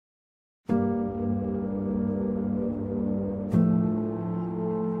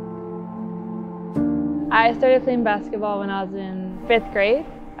I started playing basketball when I was in 5th grade.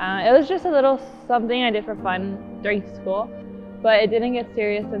 It was just a little something I did for fun during school, but it didn't get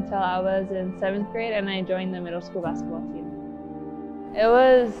serious until I was in 7th grade and I joined the middle school basketball team. It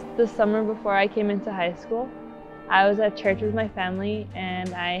was the summer before I came into high school. I was at church with my family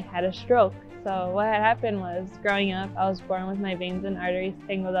and I had a stroke. So what had happened was, growing up, I was born with my veins and arteries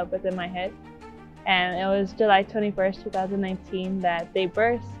tangled up within my head. And it was July 21st, 2019 that they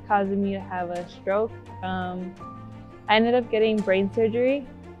burst, causing me to have a stroke. I ended up getting brain surgery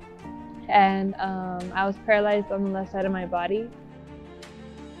and I was paralyzed on the left side of my body.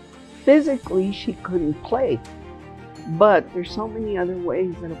 Physically, she couldn't play, but there's so many other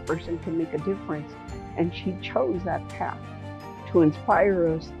ways that a person can make a difference, and she chose that path to inspire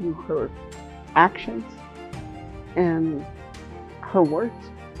us through her actions and her words.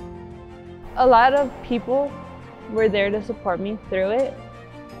 A lot of people were there to support me through it.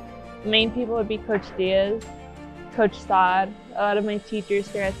 Main people would be Coach Diaz, Coach Saad, a lot of my teachers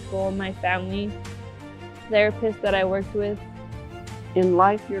here at school, my family, therapists that I worked with. In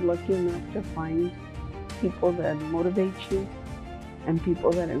life, you're lucky enough to find people that motivate you and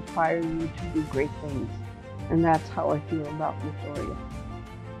people that inspire you to do great things. And that's how I feel about Victoria.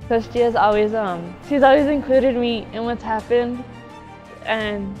 Coach Diaz she's always included me in what's happened,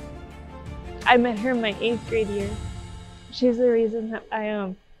 and I met her in my 8th grade year. She's the reason that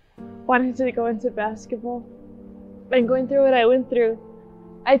I wanted to go into basketball. And going through what I went through,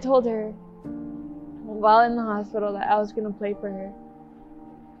 I told her while in the hospital that I was going to play for her.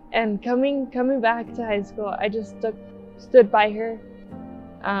 And coming back to high school, I just stood by her.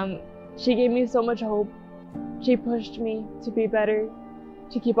 She gave me so much hope. She pushed me to be better,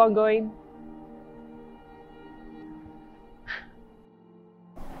 to keep on going.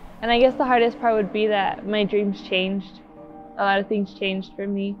 And I guess the hardest part would be that my dreams changed. A lot of things changed for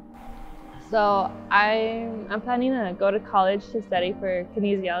me. So I'm planning to go to college to study for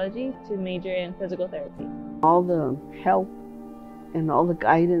kinesiology, to major in physical therapy. All the help and all the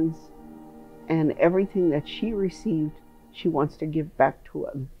guidance and everything that she received, she wants to give back to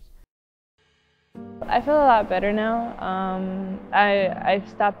others. I feel a lot better now. I've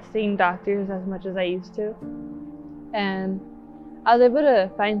stopped seeing doctors as much as I used to. And I was able to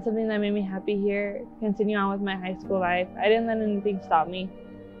find something that made me happy here, continue on with my high school life. I didn't let anything stop me.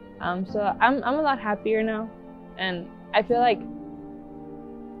 So I'm a lot happier now, and I feel like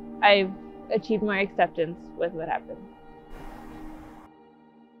I've achieved more acceptance with what happened.